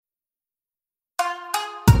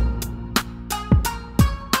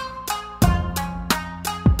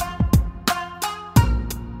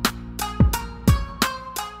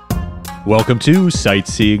Welcome to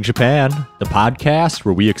Sightseeing Japan, the podcast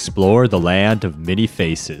where we explore the land of many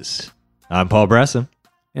faces. I'm Paul Bresson.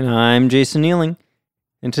 And I'm Jason Nealing.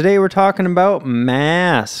 And today we're talking about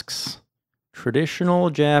masks. Traditional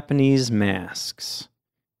Japanese masks.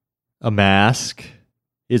 A mask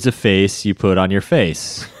is a face you put on your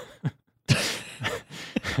face.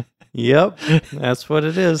 Yep, that's what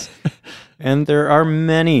it is. And there are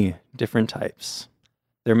many different types.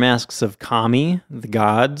 They're masks of kami, the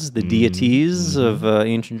gods, the deities of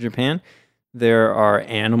ancient Japan. There are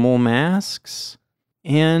animal masks.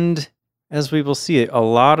 And as we will see, a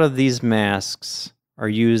lot of these masks are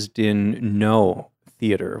used in No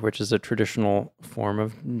theater, which is a traditional form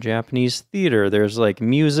of Japanese theater. There's like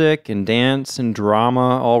music and dance and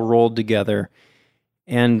drama all rolled together.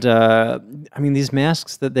 And these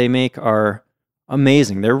masks that they make are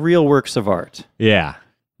amazing. They're real works of art. Yeah.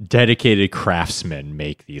 Dedicated craftsmen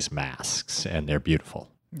make these masks, and they're beautiful.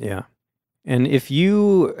 Yeah. And if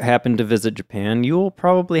you happen to visit Japan, you'll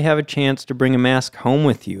probably have a chance to bring a mask home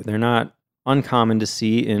with you. They're not uncommon to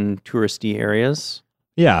see in touristy areas.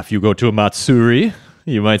 Yeah, if you go to a Matsuri,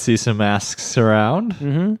 you might see some masks around.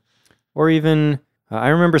 Mm-hmm. Or even, I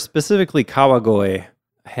remember specifically Kawagoe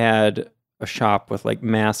had a shop with like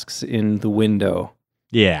masks in the window.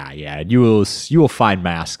 Yeah. You will find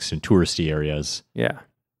masks in touristy areas. Yeah.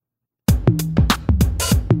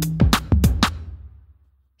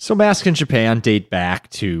 So masks in Japan date back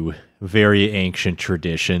to very ancient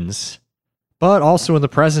traditions, but also in the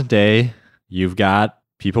present day, you've got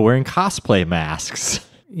people wearing cosplay masks.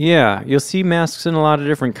 Yeah, you'll see masks in a lot of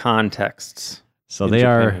different contexts. So they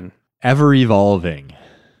are ever evolving.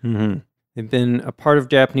 Mm-hmm. They've been a part of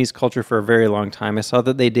Japanese culture for a very long time. I saw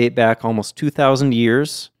that they date back almost 2,000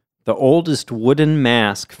 years. The oldest wooden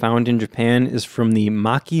mask found in Japan is from the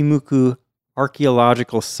Makimuku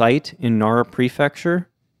archaeological site in Nara Prefecture.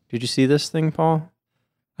 Did you see this thing, Paul?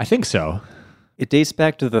 I think so. It dates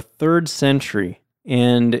back to the 3rd century,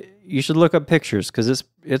 and you should look up pictures because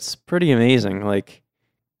it's pretty amazing.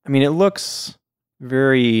 It looks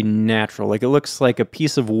very natural. Like, it looks like a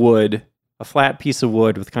piece of wood, a flat piece of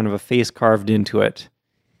wood with kind of a face carved into it.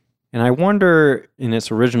 And I wonder, in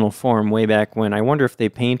its original form way back when, I wonder if they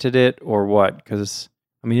painted it or what, because,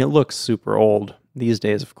 it looks super old these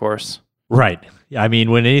days, of course. Right.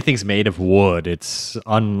 When anything's made of wood, it's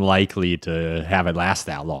unlikely to have it last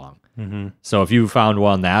that long. Mm-hmm. So if you found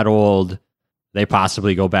one that old, they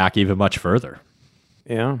possibly go back even much further.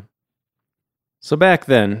 Yeah. So back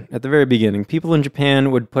then, at the very beginning, people in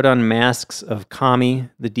Japan would put on masks of kami,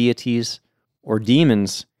 the deities, or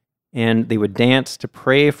demons, and they would dance to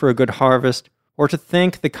pray for a good harvest or to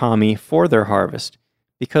thank the kami for their harvest,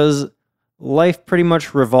 because life pretty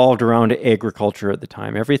much revolved around agriculture at the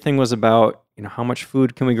time. Everything was about, how much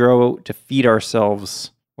food can we grow to feed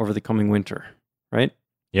ourselves over the coming winter, right?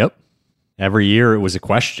 Yep. Every year it was a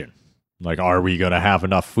question. Like, are we going to have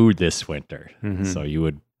enough food this winter? Mm-hmm. So you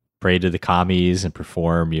would pray to the kamis and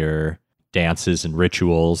perform your dances and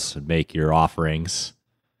rituals and make your offerings.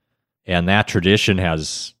 And that tradition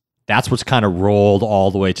that's what's kind of rolled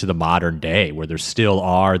all the way to the modern day, where there still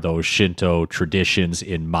are those Shinto traditions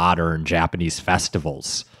in modern Japanese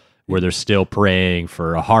festivals, where they're still praying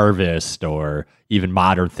for a harvest, or even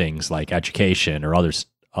modern things like education or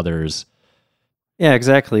others. Yeah,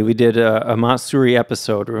 exactly. We did a Matsuri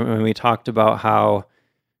episode when we talked about how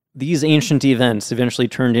these ancient events eventually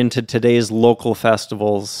turned into today's local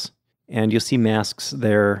festivals, and you'll see masks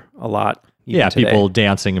there a lot. Yeah, today. People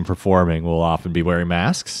dancing and performing will often be wearing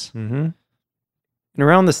masks. Mm-hmm. And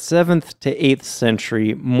around the 7th to 8th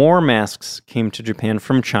century, more masks came to Japan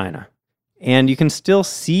from China. And you can still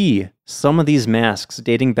see some of these masks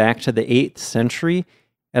dating back to the 8th century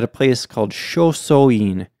at a place called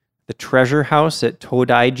Shosoin, the treasure house at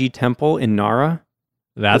Todaiji Temple in Nara.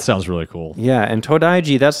 That sounds really cool. Yeah, and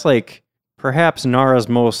Todaiji, that's like perhaps Nara's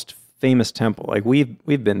most famous temple. Like,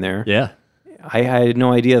 we've been there. Yeah. I had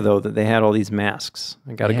no idea, though, that they had all these masks.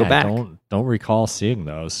 I got to go back. Don't recall seeing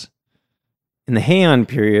those. In the Heian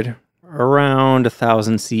period, around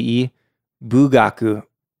 1000 CE, bugaku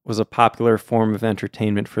was a popular form of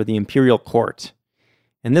entertainment for the imperial court.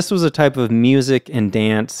 And this was a type of music and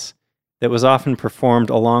dance that was often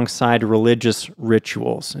performed alongside religious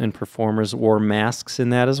rituals, and performers wore masks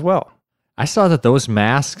in that as well. I saw that those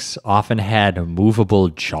masks often had movable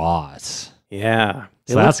jaws. Yeah.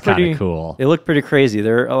 So that's kind of cool. They look pretty crazy.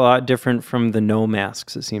 They're a lot different from the No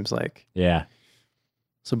masks, it seems like. Yeah.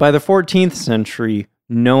 So by the 14th century,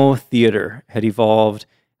 No theater had evolved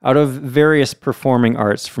out of various performing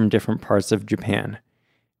arts from different parts of Japan.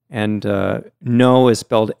 And No is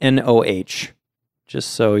spelled N-O-H, just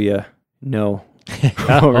so you know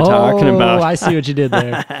what we're talking about. I see what you did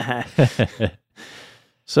there.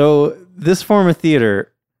 So this form of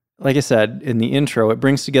theater, like I said in the intro, it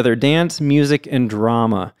brings together dance, music, and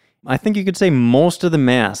drama. I think you could say most of the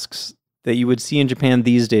masks that you would see in Japan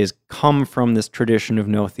these days come from this tradition of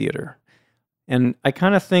No theater. And I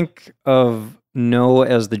kind of think of No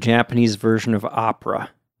as the Japanese version of opera.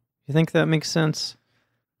 You think that makes sense?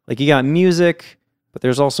 Like you got music, but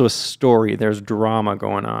there's also a story. There's drama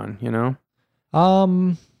going on, you know?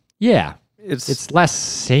 Yeah. It's It's less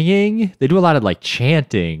singing. They do a lot of like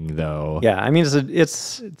chanting, though. yeah. I mean,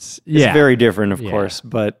 it's yeah. very different, of Yeah. course,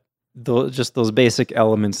 but just those basic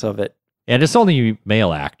elements of it. And it's only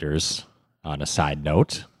male actors, on a side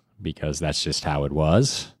note, because that's just how it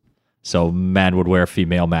was. So men would wear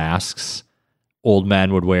female masks. Old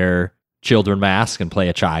men would wear children masks and play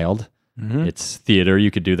a child. Mhm. It's theater. You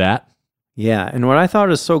could do that. Yeah, and what I thought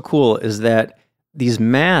is so cool is that these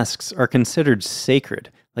masks are considered sacred.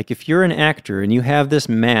 Like if you're an actor and you have this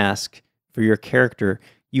mask for your character,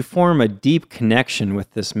 you form a deep connection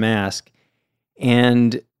with this mask.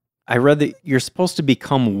 And I read that you're supposed to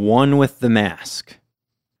become one with the mask.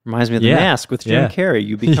 Reminds me of The Yeah. Mask with Jim Yeah. Carrey.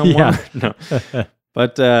 You become Yeah. one. No.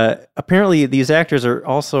 But apparently these actors are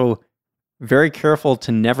also very careful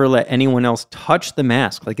to never let anyone else touch the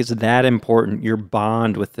mask. Like it's that important, your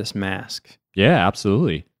bond with this mask. Yeah,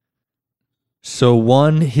 absolutely. So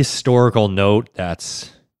one historical note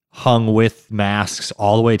that's hung with masks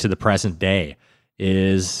all the way to the present day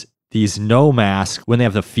is these No masks, when they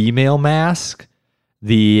have the female mask,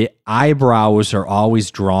 the eyebrows are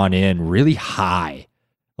always drawn in really high,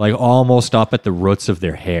 like almost up at the roots of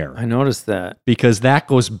their hair. I noticed that. Because that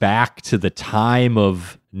goes back to the time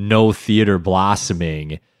of No theater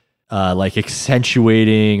blossoming, like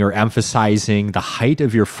accentuating or emphasizing the height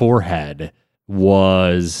of your forehead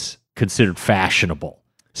was considered fashionable.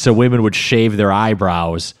 So women would shave their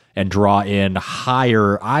eyebrows and draw in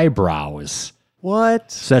higher eyebrows. What?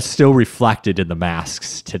 So that's still reflected in the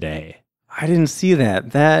masks today. I didn't see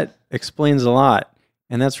that. That explains a lot.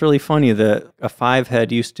 And that's really funny that a 5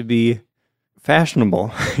 head used to be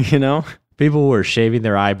fashionable, you know? People were shaving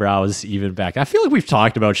their eyebrows even back. I feel like we've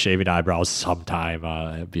talked about shaving eyebrows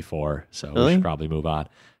sometime before, so we Really? should probably move on.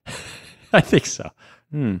 I think so.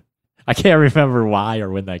 Hmm. I can't remember why or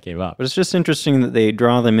when that came up. But it's just interesting that they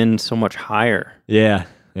draw them in so much higher. Yeah,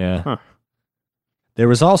 yeah. Huh. There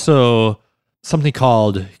was also something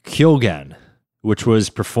called Kyogen, which was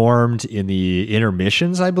performed in the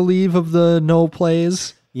intermissions, I believe, of the No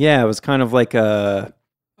plays. Yeah, it was kind of like a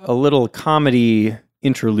little comedy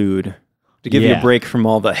interlude to give you Yeah. a break from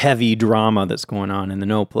all the heavy drama that's going on in the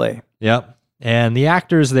No play. Yep. And the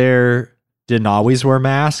actors there didn't always wear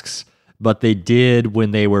masks, but they did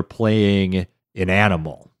when they were playing an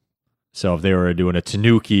animal. So if they were doing a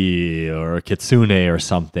tanuki or a kitsune or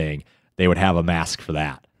something, they would have a mask for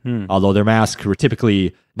that. Although their masks were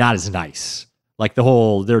typically not as nice. Like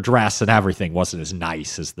their dress and everything wasn't as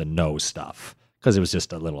nice as the No stuff because it was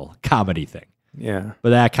just a little comedy thing. Yeah, But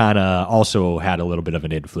that kind of also had a little bit of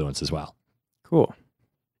an influence as well. cool.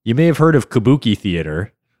 You may have heard of kabuki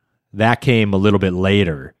theater. That came a little bit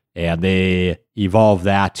later, and they evolved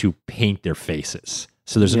that to paint their faces.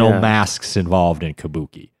 So there's no Yeah. masks involved in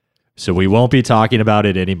kabuki. So we won't be talking about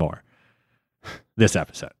it anymore this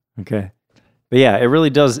episode. Okay. But yeah, it really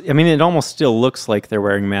does. I mean, it almost still looks like they're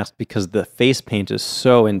wearing masks because the face paint is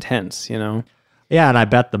so intense, you know? Yeah, and I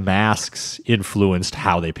bet the masks influenced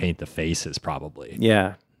how they paint the faces, probably.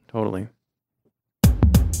 Yeah, totally.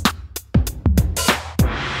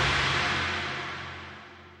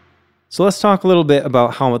 So let's talk a little bit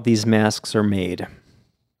about how these masks are made.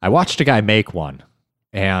 I watched a guy make one,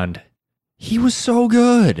 and he was so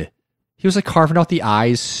good. He was like carving out the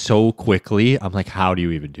eyes so quickly. I'm like, how do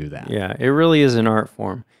you even do that? Yeah, it really is an art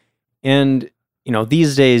form. And, you know,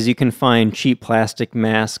 these days you can find cheap plastic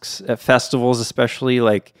masks at festivals, especially.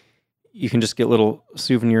 Like, you can just get little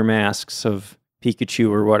souvenir masks of Pikachu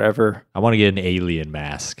or whatever. I want to get an alien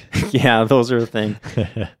mask. Yeah, those are a thing.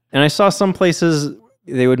 And I saw some places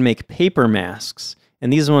they would make paper masks.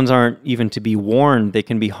 And these ones aren't even to be worn. They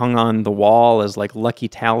can be hung on the wall as like lucky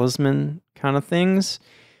talisman kind of things.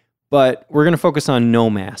 But we're going to focus on No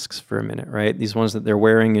masks for a minute, right? These ones that they're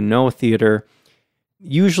wearing in No theater.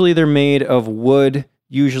 Usually they're made of wood,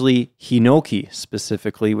 usually hinoki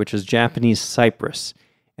specifically, which is Japanese cypress.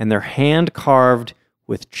 And they're hand carved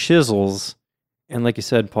with chisels. And like you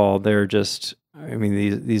said, Paul, they're just, I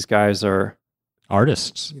mean, these guys are,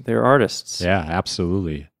 Artists. they're artists. Yeah,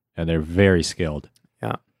 absolutely. And they're very skilled.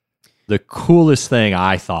 Yeah. The coolest thing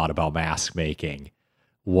I thought about mask making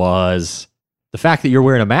was the fact that you're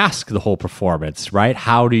wearing a mask the whole performance, right?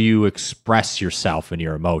 How do you express yourself and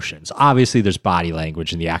your emotions? Obviously, there's body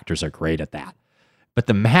language, and the actors are great at that. But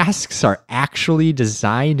the masks are actually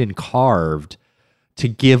designed and carved to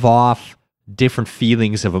give off different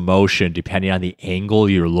feelings of emotion depending on the angle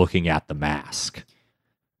you're looking at the mask.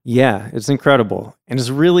 Yeah, it's incredible. And it's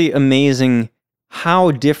really amazing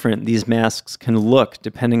how different these masks can look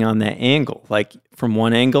depending on that angle. Like from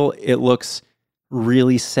one angle, it looks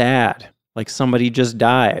really sad, like somebody just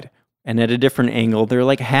died. And at a different angle, they're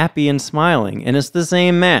like happy and smiling. And it's the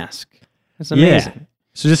same mask. It's amazing. Yeah.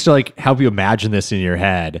 So just to like help you imagine this in your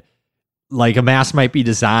head, like a mask might be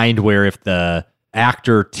designed where if the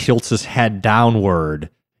actor tilts his head downward,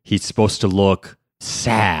 he's supposed to look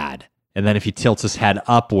sad. And then if he tilts his head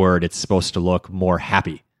upward, it's supposed to look more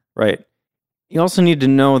happy. Right. You also need to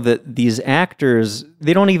know that these actors,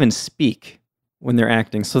 they don't even speak when they're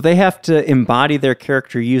acting. So they have to embody their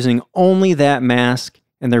character using only that mask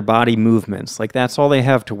and their body movements. Like that's all they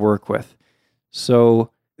have to work with.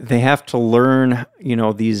 So they have to learn,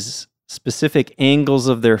 these specific angles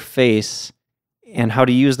of their face and how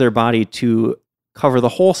to use their body to cover the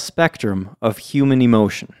whole spectrum of human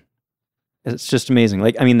emotion. It's just amazing.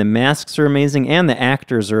 Like, I mean, the masks are amazing and the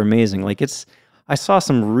actors are amazing. Like I saw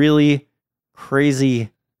some really crazy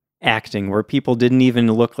acting where people didn't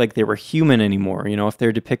even look like they were human anymore. If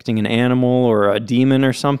they're depicting an animal or a demon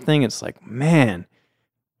or something, it's like, man,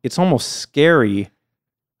 it's almost scary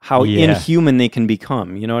how inhuman they can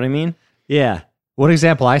become. You know what I mean? Yeah. One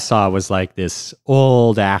example I saw was like this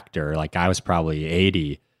old actor, like I was probably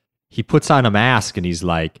 80. He puts on a mask and he's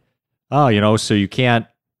like, oh, so you can't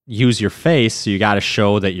use your face, so you got to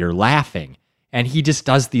show that you're laughing. And he just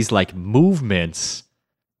does these like movements.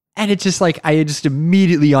 And it's just like, I just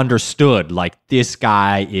immediately understood, like, this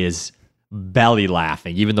guy is belly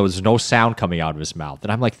laughing, even though there's no sound coming out of his mouth.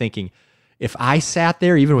 And I'm like thinking, if I sat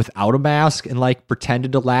there even without a mask and like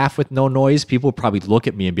pretended to laugh with no noise, people would probably look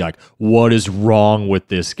at me and be like, what is wrong with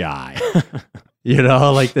this guy?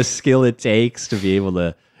 Like the skill it takes to be able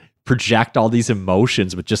to project all these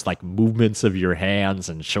emotions with just like movements of your hands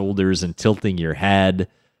and shoulders and tilting your head.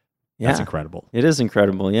 Yeah. That's incredible. It is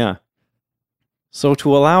incredible, yeah. So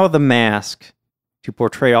to allow the mask to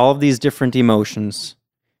portray all of these different emotions,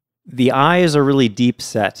 the eyes are really deep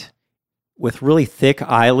set with really thick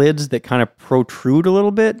eyelids that kind of protrude a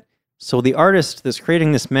little bit. So the artist that's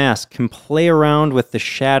creating this mask can play around with the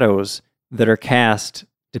shadows that are cast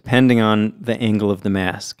depending on the angle of the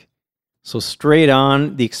mask. So straight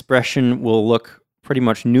on, the expression will look pretty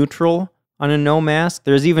much neutral on a no mask.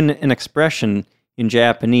 There's even an expression in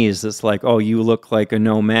Japanese that's like, oh, you look like a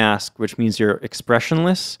no mask, which means you're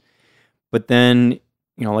expressionless. But then,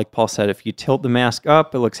 like Paul said, if you tilt the mask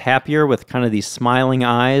up, it looks happier with kind of these smiling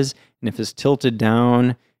eyes. And if it's tilted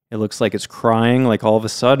down, it looks like it's crying. Like all of a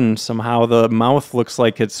sudden, somehow the mouth looks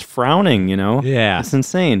like it's frowning, Yeah. It's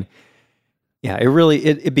insane. Yeah,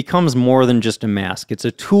 it becomes more than just a mask. It's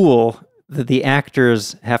a tool that the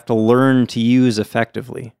actors have to learn to use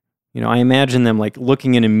effectively. I imagine them like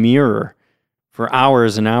looking in a mirror for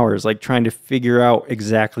hours and hours, like trying to figure out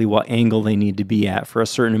exactly what angle they need to be at for a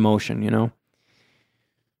certain emotion,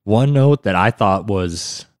 One note that I thought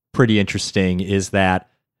was pretty interesting is that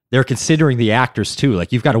they're considering the actors too.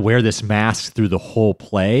 Like you've got to wear this mask through the whole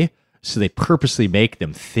play. So they purposely make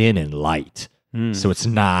them thin and light. So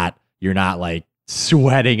you're not like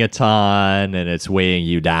sweating a ton and it's weighing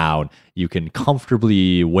you down. You can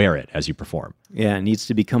comfortably wear it as you perform. Yeah, it needs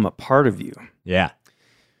to become a part of you. Yeah.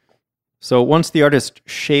 So once the artist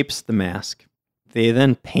shapes the mask, they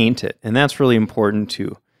then paint it. And that's really important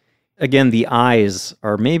too. Again, the eyes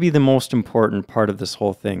are maybe the most important part of this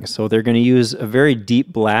whole thing. So they're going to use a very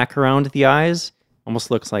deep black around the eyes.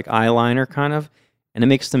 Almost looks like eyeliner kind of. And it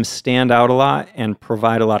makes them stand out a lot and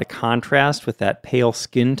provide a lot of contrast with that pale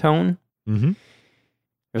skin tone. Mm-hmm.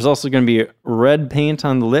 There's also going to be red paint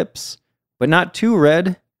on the lips, but not too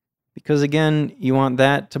red, because again, you want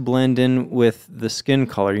that to blend in with the skin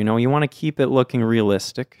color. You want to keep it looking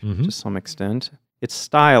realistic to some extent. It's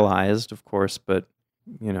stylized, of course, but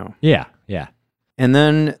Yeah, yeah. And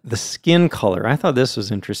then the skin color. I thought this was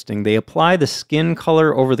interesting. They apply the skin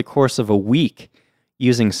color over the course of a week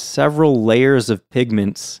using several layers of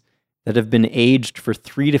pigments that have been aged for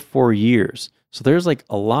 3 to 4 years. So there's like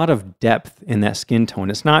a lot of depth in that skin tone.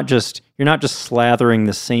 It's not just, you're not just slathering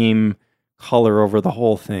the same color over the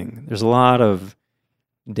whole thing. There's a lot of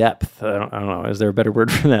depth. I don't know. Is there a better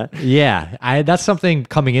word for that? Yeah, that's something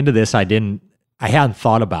coming into this I hadn't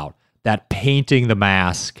thought about. That painting the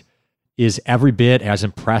mask is every bit as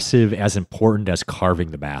impressive, as important as carving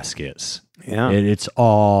the mask is. Yeah. It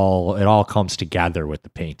all comes together with the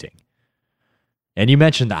painting. And you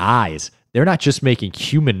mentioned the eyes. They're not just making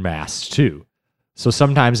human masks too. So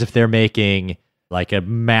sometimes if they're making like a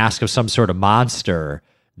mask of some sort of monster,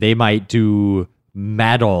 they might do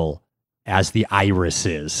metal as the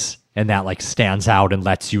irises. And that like stands out and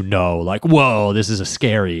lets you know like, whoa, this is a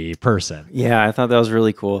scary person. Yeah, I thought that was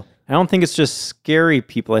really cool. I don't think it's just scary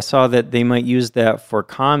people. I saw that they might use that for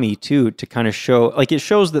Kami too, to kind of show, like it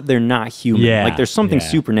shows that they're not human. Yeah, Like there's something yeah.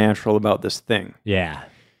 supernatural about this thing. Yeah.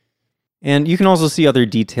 And you can also see other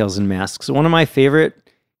details in masks. One of my favorite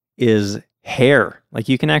is hair. Like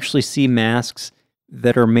you can actually see masks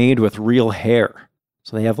that are made with real hair.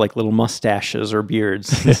 So they have like little mustaches or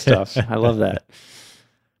beards and stuff. I love that.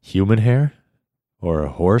 Human hair or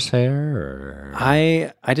horse hair or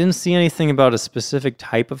I didn't see anything about a specific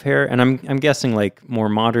type of hair, and I'm guessing like more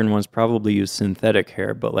modern ones probably use synthetic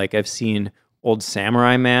hair, but like I've seen old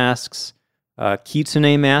samurai masks,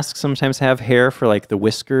 kitsune masks sometimes have hair for like the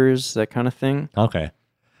whiskers, that kind of thing. Okay.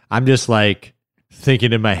 I'm just like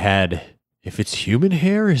thinking in my head, if it's human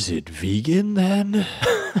hair, is it vegan then?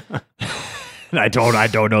 And I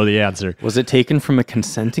don't know the answer. Was it taken from a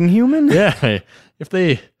consenting human? Yeah. If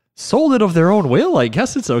they sold it of their own will, I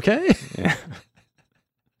guess it's okay. Yeah.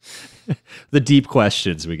 The deep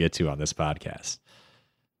questions we get to on this podcast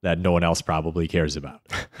that no one else probably cares about.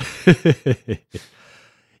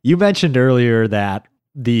 You mentioned earlier that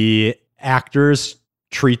the actors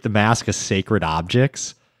treat the mask as sacred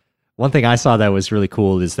objects. One thing I saw that was really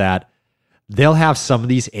cool is that they'll have some of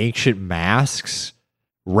these ancient masks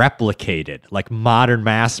replicated. Like modern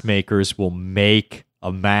mask makers will make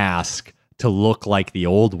a mask to look like the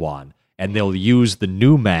old one, and they'll use the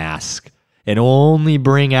new mask and only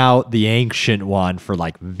bring out the ancient one for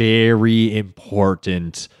like very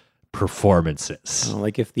important performances.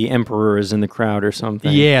 Like if the emperor is in the crowd or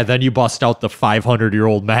something. Yeah, then you bust out the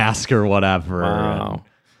 500-year-old mask or whatever. Wow. And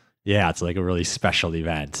yeah, it's like a really special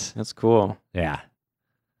event. That's cool. Yeah.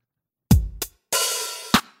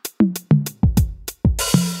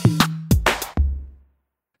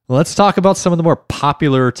 Let's talk about some of the more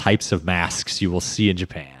popular types of masks you will see in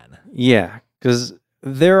Japan. Yeah, because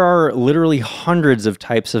there are literally hundreds of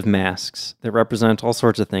types of masks that represent all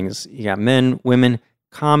sorts of things. You got men, women,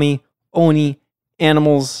 kami, oni,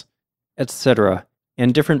 animals, etc.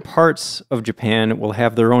 And different parts of Japan will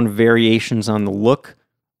have their own variations on the look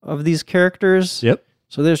of these characters. Yep.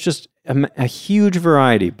 So there's just a huge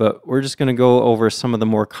variety, but we're just going to go over some of the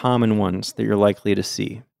more common ones that you're likely to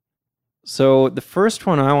see. So the first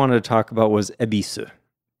one I wanted to talk about was Ebisu.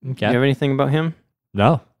 Okay. Do you have anything about him?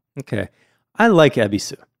 No. Okay. I like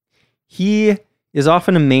Ebisu. He is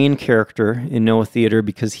often a main character in Noah Theater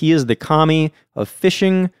because he is the kami of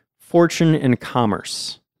fishing, fortune, and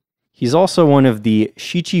commerce. He's also one of the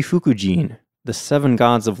Shichifukujin, the 7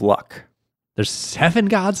 gods of luck. There's 7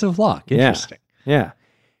 gods of luck. Interesting. Yeah.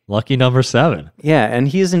 Lucky number 7. Yeah, and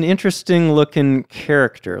he's an interesting looking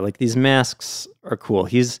character. Like these masks are cool.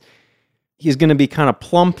 He's going to be kind of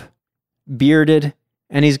plump, bearded,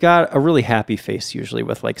 and he's got a really happy face usually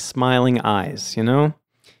with like smiling eyes, you know?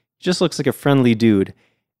 He just looks like a friendly dude.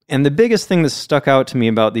 And the biggest thing that stuck out to me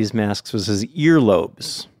about these masks was his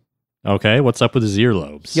earlobes. Okay, what's up with his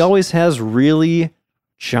earlobes? He always has really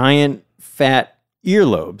giant, fat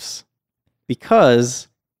earlobes because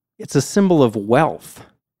it's a symbol of wealth.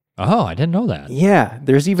 Oh, I didn't know that. Yeah,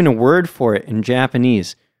 there's even a word for it in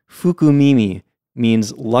Japanese. Fukumimi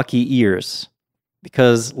means lucky ears,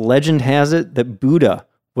 because legend has it that Buddha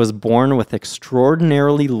was born with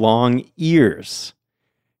extraordinarily long ears.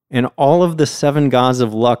 And all of the 7 gods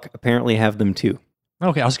of luck apparently have them too.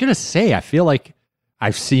 Okay, I was going to say, I feel like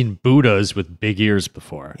I've seen Buddhas with big ears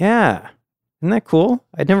before. Yeah. Isn't that cool?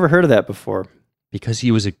 I'd never heard of that before. Because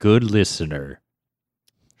he was a good listener.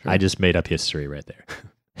 Sure. I just made up history right there.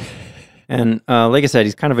 And like I said,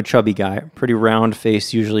 he's kind of a chubby guy, pretty round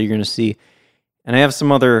face usually you're going to see. And I have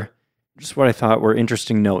some other, just what I thought were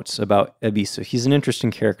interesting notes about Ebisu. He's an interesting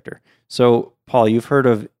character. So, Paul, you've heard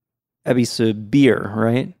of Ebisu beer,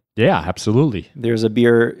 right? Yeah, absolutely. There's a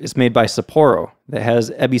beer, it's made by Sapporo, that has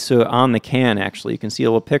Ebisu on the can, actually. You can see a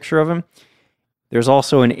little picture of him. There's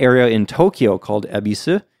also an area in Tokyo called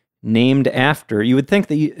Ebisu, named after, you would think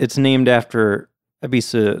that it's named after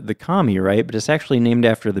Ebisu the kami, right? But it's actually named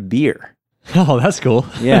after the beer. Oh, that's cool.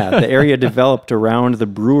 Yeah, the area developed around the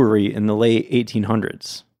brewery in the late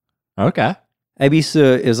 1800s. Okay.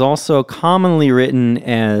 Ebisu is also commonly written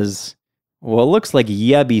as, well, it looks like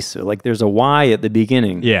Yebisu, like there's a Y at the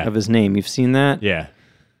beginning of his name. You've seen that? Yeah.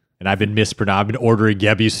 And I've been ordering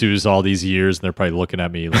Yebisus all these years, and they're probably looking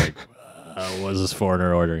at me like, what is this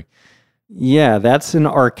foreigner ordering? Yeah, that's an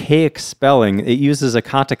archaic spelling. It uses a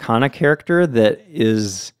katakana character that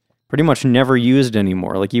is pretty much never used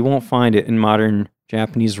anymore. Like you won't find it in modern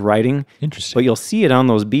Japanese writing, Interesting. but you'll see it on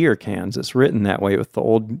those beer cans. It's written that way with the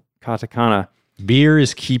old katakana. Beer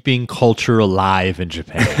is keeping culture alive in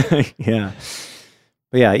Japan. Yeah.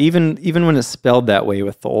 But yeah, even when it's spelled that way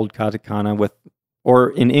with the old katakana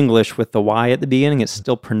or in English with the Y at the beginning, it's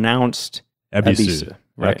still pronounced Ebisu.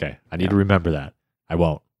 Right. Okay. I need to remember that. I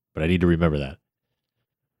won't, but I need to remember that.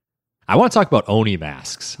 I want to talk about Oni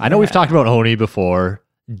masks. I know we've talked about Oni before.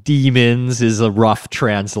 Demons is a rough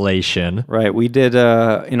translation. Right. We did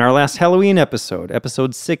in our last Halloween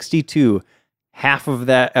episode 62, half of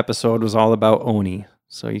that episode was all about Oni.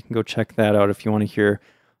 So you can go check that out if you want to hear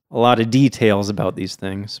a lot of details about these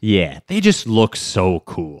things. Yeah, they just look so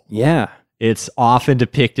cool. Yeah. It's often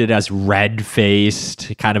depicted as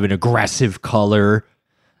red-faced, kind of an aggressive color.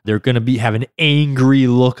 They're going to have an angry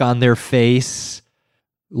look on their face,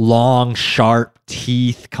 long, sharp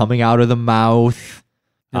teeth coming out of the mouth.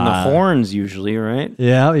 And the horns usually, right?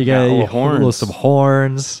 Yeah, you got little horns. some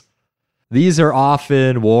horns. These are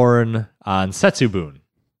often worn on Setsubun,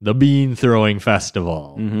 the bean throwing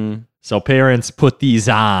festival. Mm-hmm. So parents put these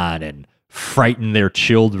on and frighten their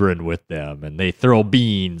children with them, and they throw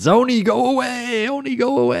beans. Oni, go away! Oni,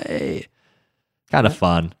 go away! Kind of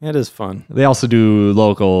fun. It is fun. They also do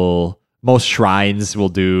most shrines will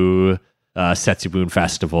do Setsubun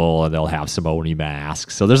Festival, and they'll have some Oni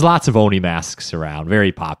masks. So there's lots of Oni masks around,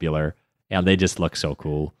 very popular, and they just look so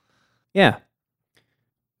cool. Yeah.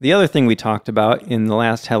 The other thing we talked about in the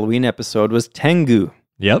last Halloween episode was Tengu.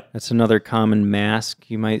 Yep. That's another common mask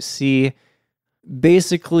you might see.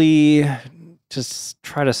 Basically, just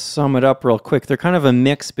try to sum it up real quick. They're kind of a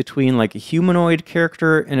mix between like a humanoid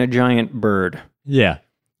character and a giant bird. Yeah.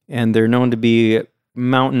 And they're known to be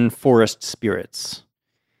mountain forest spirits.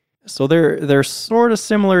 So they're sort of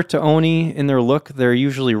similar to Oni in their look. They're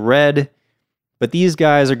usually red, but these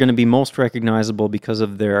guys are going to be most recognizable because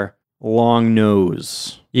of their long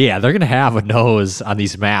nose. Yeah, they're going to have a nose on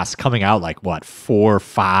these masks coming out like, 4 or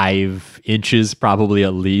 5 inches probably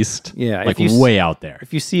at least? Yeah. Like way out there.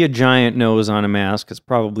 If you see a giant nose on a mask, it's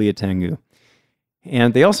probably a Tengu.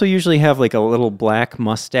 And they also usually have like a little black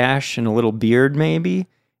mustache and a little beard maybe.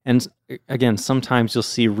 And again, sometimes you'll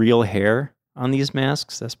see real hair on these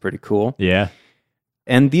masks. That's pretty cool. Yeah.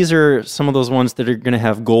 And these are some of those ones that are going to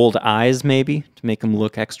have gold eyes maybe to make them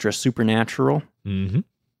look extra supernatural. Mm-hmm.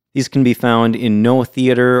 These can be found in No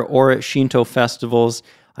theater or at Shinto festivals.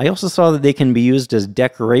 I also saw that they can be used as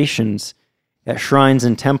decorations at shrines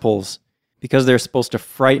and temples because they're supposed to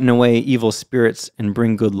frighten away evil spirits and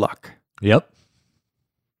bring good luck. Yep.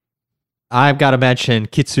 I've got to mention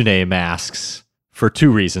kitsune masks for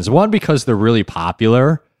 2 reasons. One, because they're really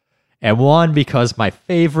popular, and one, because my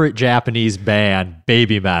favorite Japanese band,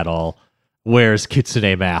 Baby Metal, wears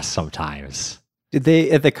kitsune masks sometimes. Did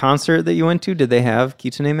they, at the concert that you went to, did they have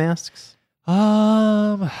kitsune masks?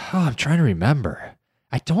 I'm trying to remember.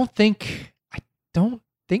 I don't think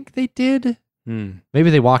they did. Maybe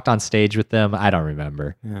they walked on stage with them. I don't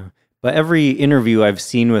remember. Yeah. But every interview I've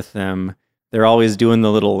seen with them, they're always doing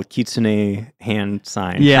the little kitsune hand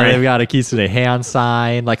sign. Yeah, right? they've got a kitsune hand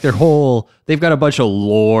sign. Like they've got a bunch of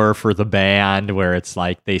lore for the band where it's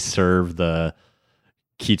like they serve the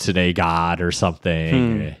kitsune god or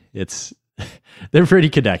something. They're pretty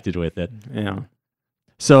connected with it. Yeah.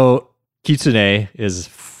 So kitsune is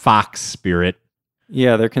fox spirit.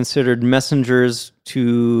 Yeah, they're considered messengers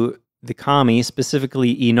to the kami,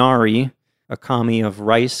 specifically Inari, a kami of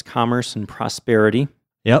rice, commerce, and prosperity.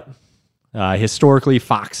 Yep. Historically,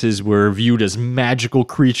 foxes were viewed as magical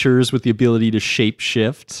creatures with the ability to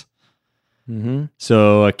shapeshift. Mm-hmm.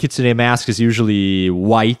 So a kitsune mask is usually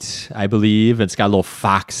white, I believe. It's got a little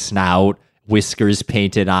fox snout, whiskers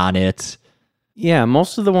painted on it. Yeah,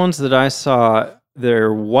 most of the ones that I saw,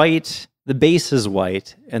 they're white. The base is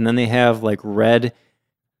white, and then they have like red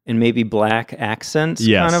and maybe black accents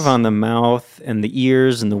kind of on the mouth and the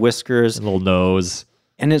ears and the whiskers. A little nose.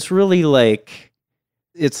 And it's really like,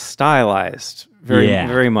 it's stylized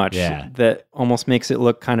very much. Yeah. That almost makes it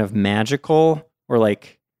look kind of magical or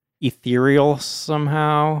like ethereal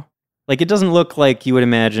somehow. Like it doesn't look like you would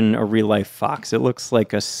imagine a real life fox. It looks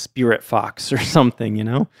like a spirit fox or something, you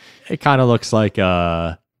know? It kind of looks like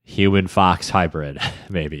a human fox hybrid,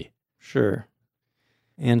 maybe. Sure.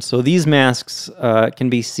 And so these masks can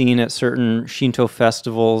be seen at certain Shinto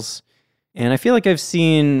festivals. And I feel like I've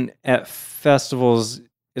seen at festivals,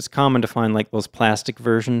 it's common to find like those plastic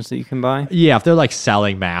versions that you can buy. Yeah, if they're like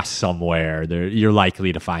selling masks somewhere, you're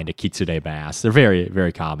likely to find a kitsune mask. They're very,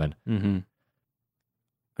 very common. Mm-hmm.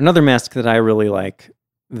 Another mask that I really like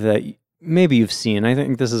that maybe you've seen, I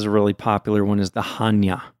think this is a really popular one, is the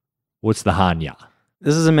Hanya. What's the Hanya?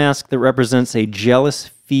 This is a mask that represents a jealous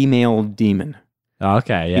female demon.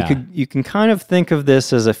 Okay, yeah. You can kind of think of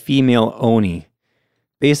this as a female Oni.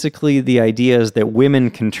 Basically, the idea is that women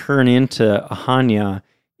can turn into a Hanya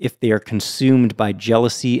if they are consumed by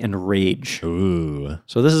jealousy and rage. Ooh.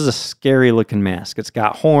 So this is a scary looking mask. It's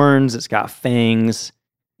got horns, it's got fangs,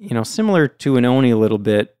 similar to an Oni a little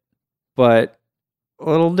bit, but a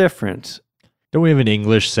little different. Don't we have an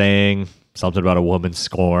English saying something about a woman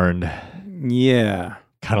scorned? Yeah.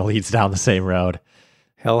 Kind of leads down the same road.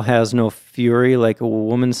 Hell has no fury like a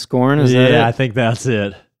woman scorn. Is that it? Yeah, I think that's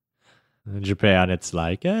it. In Japan, it's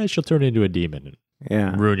like, she'll turn into a demon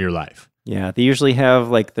and ruin your life. Yeah, they usually have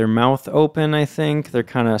like their mouth open, I think. They're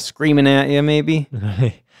kind of screaming at you, maybe.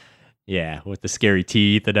 Yeah, with the scary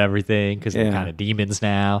teeth and everything, because they're kind of demons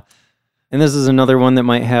now. And this is another one that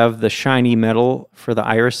might have the shiny metal for the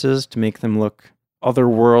irises to make them look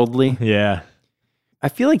otherworldly. Yeah. I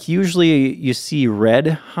feel like usually you see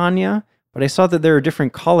red Hanya, but I saw that there are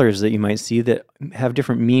different colors that you might see that have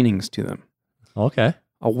different meanings to them. Okay.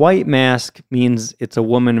 A white mask means it's a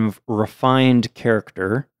woman of refined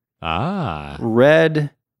character. Ah.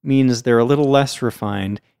 Red means they're a little less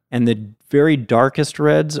refined, and the very darkest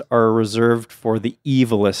reds are reserved for the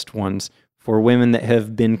evilest ones, for women that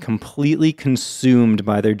have been completely consumed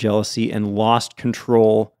by their jealousy and lost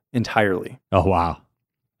control entirely. Oh, wow.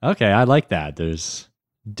 Okay, I like that. There's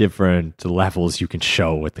different levels you can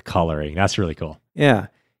show with the coloring. That's really cool. Yeah.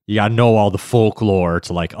 You got to know all the folklore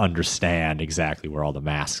to like understand exactly where all the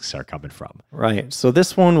masks are coming from. Right. So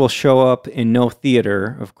this one will show up in No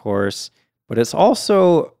Theater, of course, but it's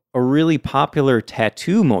also a really popular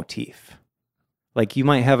tattoo motif. Like you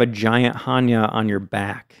might have a giant Hanya on your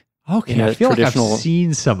back. Okay, I feel like I've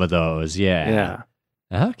seen some of those. Yeah.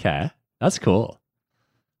 Yeah. Okay, that's cool.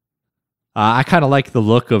 I kind of like the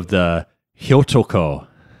look of the Hyotoko.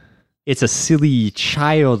 It's a silly,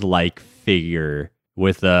 childlike figure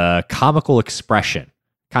with a comical expression,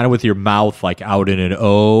 kind of with your mouth like out in an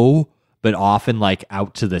O, but often like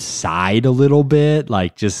out to the side a little bit.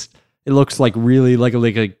 Like just, it looks like really like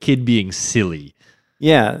a kid being silly.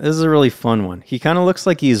 Yeah, this is a really fun one. He kind of looks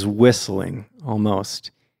like he's whistling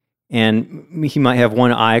almost. And he might have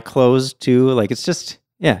one eye closed too. Like it's just,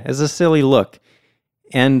 it's a silly look.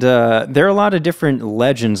 And there are a lot of different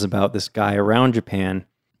legends about this guy around Japan.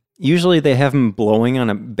 Usually they have him blowing on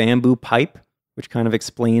a bamboo pipe, which kind of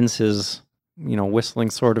explains his, whistling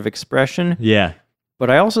sort of expression. Yeah. But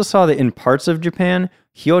I also saw that in parts of Japan,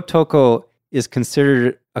 Hyotoko is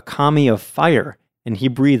considered a kami of fire, and he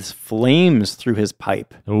breathes flames through his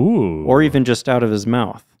pipe. Ooh. Or even just out of his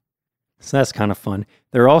mouth. So that's kind of fun.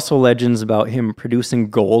 There are also legends about him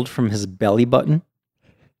producing gold from his belly button.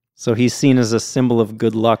 So he's seen as a symbol of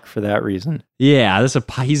good luck for that reason. Yeah,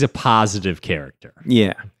 he's a positive character.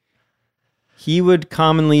 Yeah. He would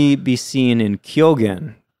commonly be seen in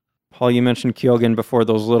Kyogen. Paul, you mentioned Kyogen before,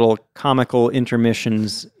 those little comical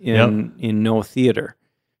intermissions in No Theater.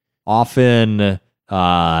 Often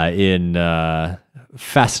in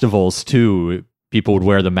festivals, too, people would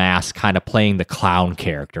wear the mask kind of playing the clown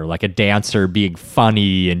character, like a dancer being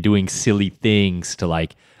funny and doing silly things to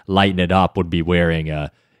like lighten it up would be wearing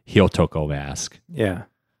a Hyotoko mask. Yeah.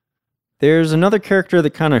 There's another character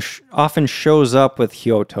that kind of often shows up with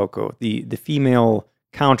Hyotoko, the female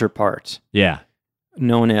counterpart. Yeah.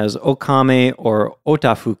 Known as Okame or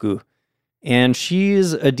Otafuku. And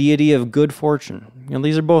she's a deity of good fortune.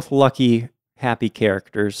 These are both lucky, happy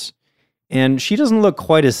characters. And she doesn't look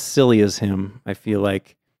quite as silly as him, I feel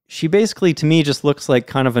like. She basically, to me, just looks like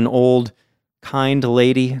kind of an old, kind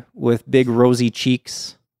lady with big rosy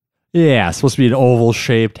cheeks. Yeah, supposed to be an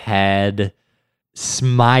oval-shaped head.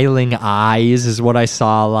 Smiling eyes is what I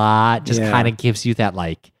saw a lot. Just kind of gives you that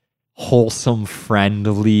like wholesome,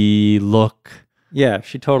 friendly look. Yeah,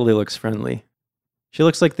 she totally looks friendly. She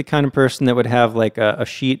looks like the kind of person that would have like a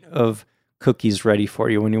sheet of cookies ready for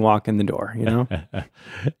you when you walk in the door,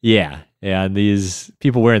 Yeah. And these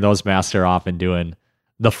people wearing those masks are often doing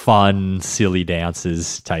the fun, silly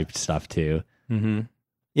dances type stuff too. Mm-hmm.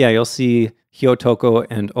 Yeah, you'll see Hyotoko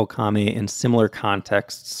and Okame in similar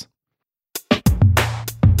contexts.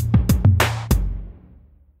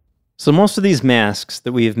 So most of these masks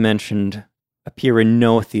that we've mentioned appear in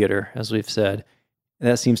No Theater, as we've said.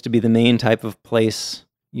 That seems to be the main type of place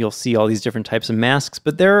you'll see all these different types of masks,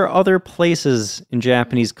 but there are other places in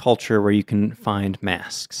Japanese culture where you can find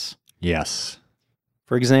masks. Yes.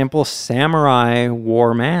 For example, samurai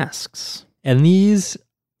wore masks. And these,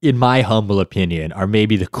 in my humble opinion, are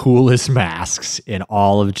maybe the coolest masks in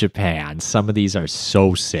all of Japan. Some of these are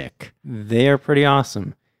so sick. They are pretty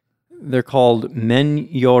awesome. They're called men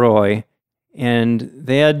yoroi, and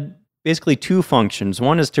they had basically two functions.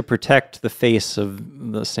 One is to protect the face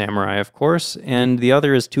of the samurai, of course, and the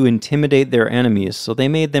other is to intimidate their enemies. So they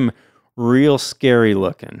made them real scary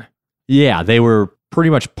looking. Yeah, they were pretty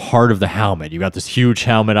much part of the helmet. You got this huge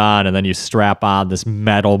helmet on, and then you strap on this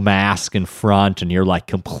metal mask in front, and you're like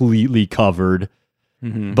completely covered.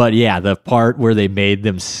 Mm-hmm. But yeah, the part where they made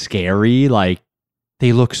them scary, like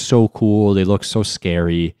they look so cool. They look so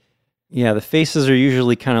scary. Yeah, the faces are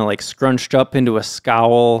usually kind of like scrunched up into a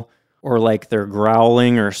scowl, or like they're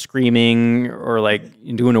growling or screaming or like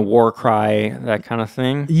doing a war cry, that kind of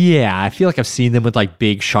thing. Yeah, I feel like I've seen them with like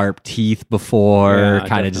big sharp teeth before, Yeah,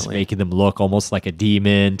 kind of just definitely. making them look almost like a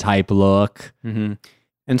demon type look. Mm-hmm.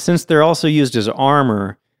 And since they're also used as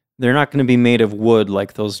armor, they're not going to be made of wood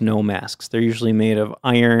like those no masks. They're usually made of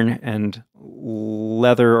iron and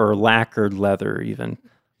leather or lacquered leather even.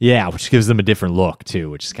 Yeah, which gives them a different look too,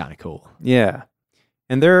 which is kind of cool. Yeah.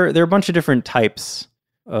 And there are a bunch of different types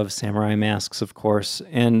of samurai masks, of course,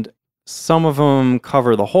 and some of them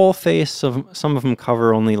cover the whole face, some of them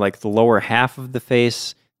cover only like the lower half of the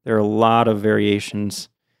face. There are a lot of variations,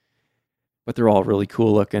 but they're all really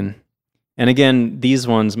cool looking. And again, these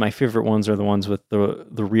ones, my favorite ones are the ones with the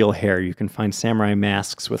real hair. You can find samurai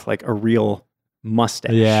masks with like a real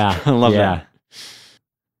mustache. Yeah, I love yeah. that.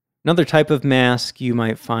 Another type of mask you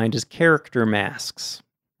might find is character masks.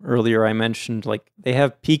 Earlier I mentioned like they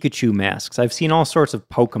have Pikachu masks. I've seen all sorts of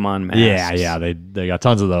Pokemon masks. Yeah, they got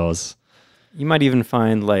tons of those. You might even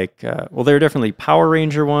find like, there are definitely Power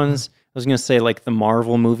Ranger ones. I was going to say like the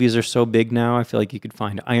Marvel movies are so big now. I feel like you could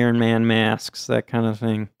find Iron Man masks, that kind of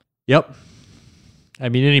thing. Yep. I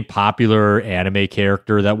mean, any popular anime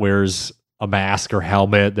character that wears a mask or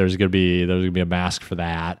helmet, there's gonna be a mask for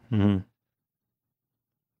that. Mm-hmm.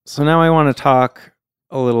 So now I want to talk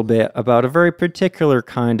a little bit about a very particular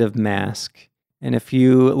kind of mask. And if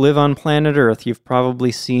you live on planet Earth, you've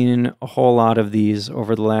probably seen a whole lot of these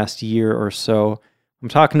over the last year or so. I'm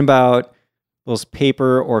talking about those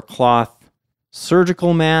paper or cloth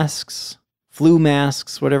surgical masks, flu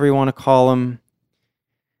masks, whatever you want to call them.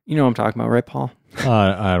 You know what I'm talking about, right, Paul?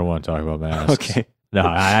 I don't want to talk about masks. Okay. No,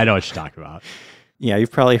 I know what you're talking about. Yeah,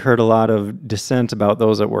 you've probably heard a lot of dissent about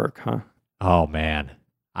those at work, huh? Oh man,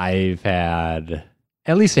 I've had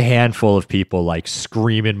at least a handful of people like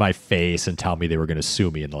scream in my face and tell me they were going to sue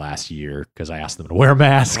me in the last year because I asked them to wear a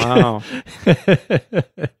mask. Wow.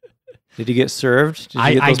 Did you get served? Did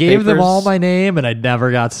you get I those gave them papers? all my name and I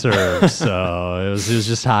never got served. So it was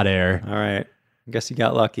just hot air. All right. I guess you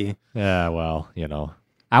got lucky. Yeah, well,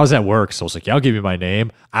 I was at work, so I was like, yeah, I'll give you my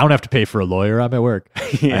name. I don't have to pay for a lawyer. I'm at work.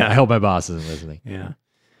 Yeah. I hope my boss isn't listening. Yeah.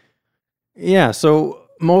 Yeah. So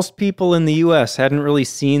most people in the US hadn't really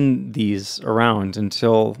seen these around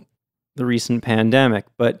until the recent pandemic,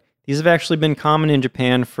 but these have actually been common in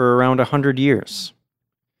Japan for around 100 years.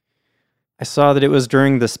 I saw that it was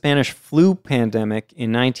during the Spanish flu pandemic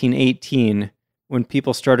in 1918 when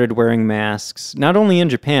people started wearing masks, not only in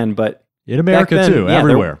Japan, but In America, back then, too, yeah,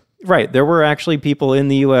 everywhere. Right. There were actually people in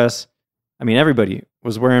the US. I mean, everybody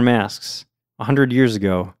was wearing masks 100 years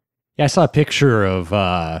ago. Yeah, I saw a picture of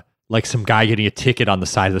like some guy getting a ticket on the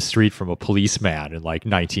side of the street from a policeman in like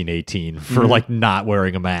 1918 for Mhm. like not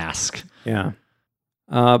wearing a mask. Yeah.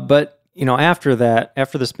 But, after that,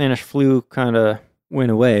 after the Spanish flu kind of went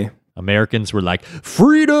away, Americans were like,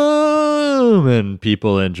 freedom! And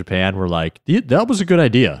people in Japan were like, that was a good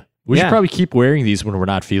idea. We should Yeah. probably keep wearing these when we're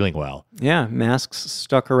not feeling well. yeah, masks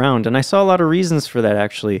stuck around. And I saw a lot of reasons for that,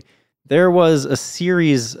 actually. There was a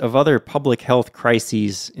series of other public health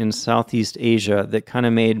crises in Southeast Asia that kind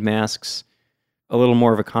of made masks a little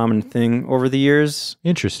more of a common thing over the years.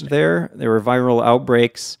 Interesting. There were viral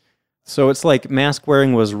outbreaks. So it's like mask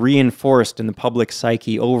wearing was reinforced in the public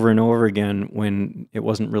psyche over and over again when it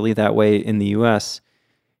wasn't really that way in the US.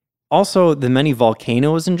 Also, the many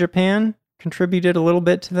volcanoes in Japan contributed a little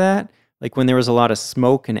bit to that. Like when there was a lot of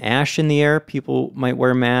smoke and ash in the air, people might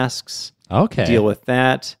wear masks, Okay. deal with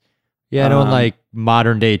that. Yeah, I know in like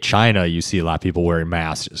modern day China, you see a lot of people wearing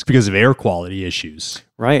masks just because of air quality issues.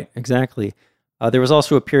 Right, exactly. There was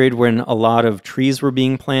also a period when a lot of trees were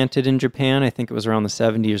being planted in Japan. I think it was around the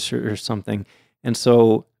 70s or something. And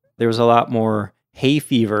so there was a lot more hay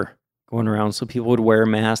fever going around. So people would wear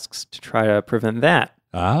masks to try to prevent that.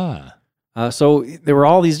 Ah. So there were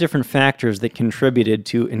all these different factors that contributed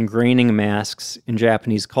to ingraining masks in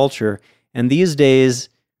Japanese culture. And these days,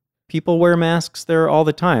 people wear masks there all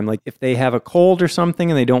the time. Like if they have a cold or something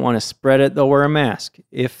and they don't want to spread it, they'll wear a mask.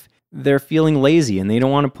 If they're feeling lazy and they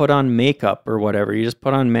don't want to put on makeup or whatever, you just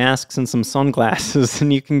put on masks and some sunglasses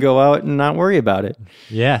and you can go out and not worry about it.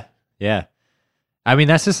 Yeah. Yeah. I mean,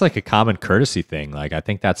 that's just like a common courtesy thing. Like, I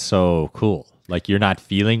think that's so cool. Like you're not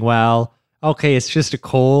feeling well. Okay, it's just a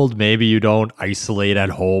cold. Maybe you don't isolate at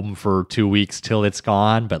home for 2 weeks till it's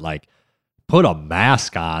gone, but like put a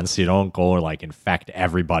mask on so you don't go like infect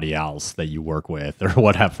everybody else that you work with or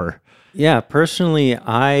whatever. Yeah, personally,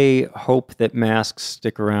 I hope that masks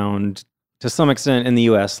stick around to some extent in the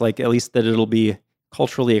US, like at least that it'll be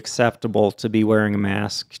culturally acceptable to be wearing a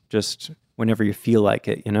mask just whenever you feel like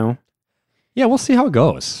it, you know? Yeah, we'll see how it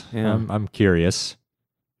goes. Yeah. I'm curious.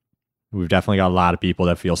 We've definitely got a lot of people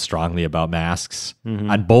that feel strongly about masks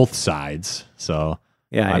on both sides. So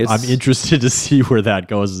Yeah, I'm interested to see where that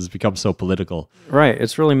goes. It's become so political. Right.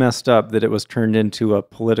 It's really messed up that it was turned into a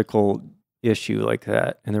political issue like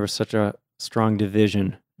that. And there was such a strong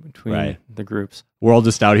division between the groups. We're all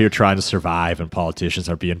just out here trying to survive, and politicians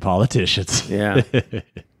are being politicians. Yeah.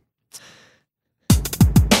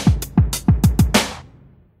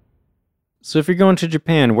 So if you're going to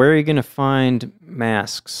Japan, where are you going to find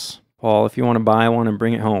masks, Paul, if you want to buy one and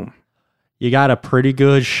bring it home? You got a pretty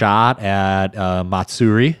good shot at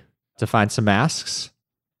Matsuri to find some masks.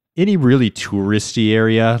 Any really touristy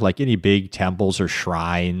area, like any big temples or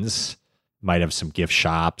shrines, might have some gift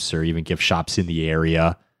shops or even gift shops in the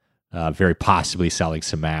area, very possibly selling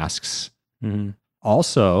some masks. Mm-hmm.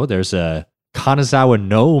 Also, there's a Kanazawa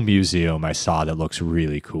No museum I saw that looks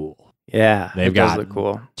really cool. Yeah, They've it does got look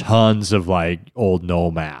cool. Tons of like old No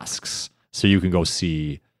masks. So you can go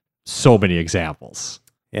see so many examples.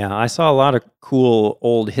 Yeah, I saw a lot of cool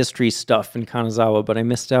old history stuff in Kanazawa, but I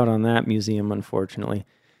missed out on that museum, unfortunately.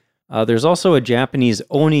 There's also a Japanese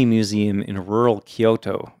Oni museum in rural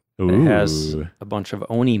Kyoto that has a bunch of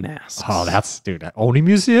Oni masks. Oh, that Oni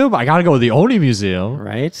museum? I gotta go to the Oni museum.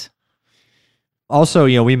 Right? Also,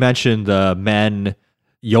 we mentioned the men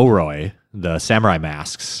Yoroi, the samurai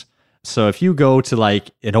masks. So if you go to like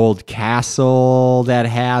an old castle that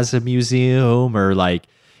has a museum or like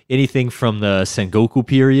anything from the Sengoku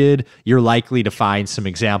period, you're likely to find some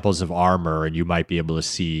examples of armor, and you might be able to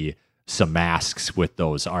see some masks with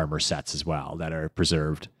those armor sets as well that are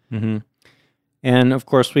preserved. Mm-hmm. And of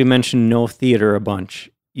course, we mentioned No Theater a bunch.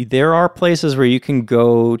 There are places where you can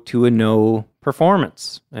go to a No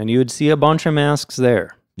performance, and you would see a bunch of masks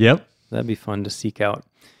there. Yep. That'd be fun to seek out.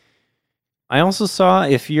 I also saw,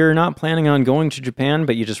 if you're not planning on going to Japan,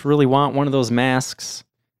 but you just really want one of those masks,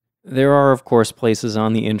 there are, of course, places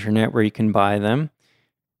on the internet where you can buy them.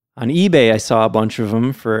 On eBay, I saw a bunch of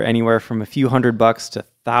them for anywhere from a few $100 to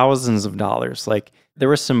thousands of dollars. Like, there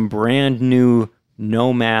were some brand new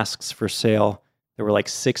No masks for sale that were like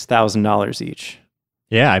 $6,000 each.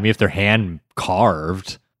 Yeah, I mean, if they're hand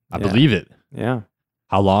carved, I believe it. Yeah.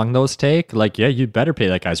 How long those take? Like, yeah, you'd better pay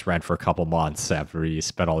that guy's rent for a couple months after he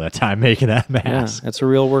spent all that time making that mask. Yeah, it's a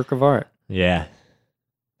real work of art. Yeah,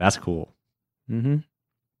 that's cool. Mm-hmm.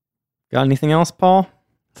 Got anything else, Paul?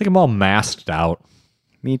 I think I'm all masked out.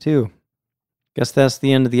 Me too. Guess that's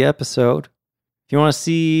the end of the episode. If you want to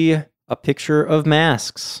see a picture of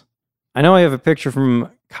masks, I know I have a picture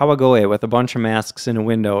from Kawagoe with a bunch of masks in a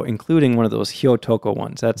window, including one of those Hyotoko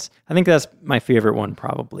ones. I think that's my favorite one,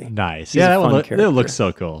 probably. Nice. He's yeah, a fun it character. looks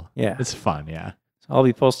so cool. Yeah. It's fun, yeah. So I'll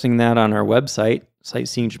be posting that on our website,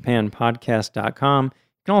 sightseeingjapanpodcast.com. You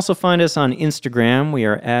can also find us on Instagram. We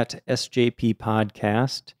are at SJP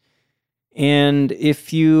Podcast. And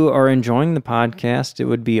if you are enjoying the podcast, it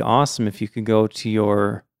would be awesome if you could go to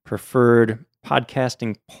your preferred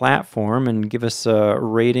podcasting platform and give us a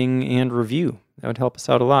rating and review. That would help us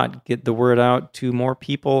out a lot. Get the word out to more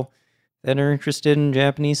people that are interested in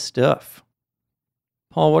Japanese stuff.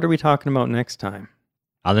 Paul, what are we talking about next time?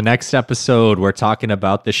 On the next episode, we're talking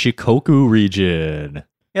about the Shikoku region.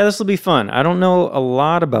 Yeah, this will be fun. I don't know a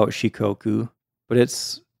lot about Shikoku, but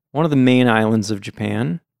it's one of the main islands of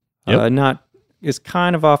Japan. Yep. It's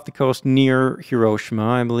kind of off the coast near Hiroshima,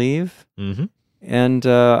 I believe. Mm-hmm. And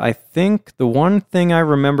I think the one thing I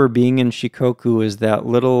remember being in Shikoku is that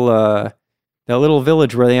little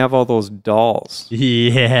village where they have all those dolls.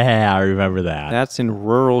 Yeah, I remember that. That's in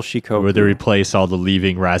rural Shikoku. Where they replace all the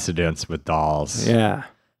leaving residents with dolls. Yeah.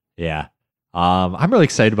 Yeah. I'm really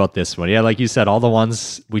excited about this one. Yeah, like you said, all the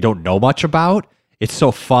ones we don't know much about. It's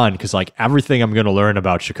so fun because like everything I'm going to learn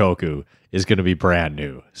about Shikoku is going to be brand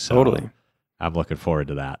new. So Totally. I'm looking forward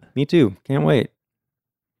to that. Me too. Can't wait.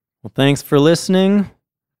 Well, thanks for listening.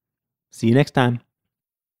 See you next time.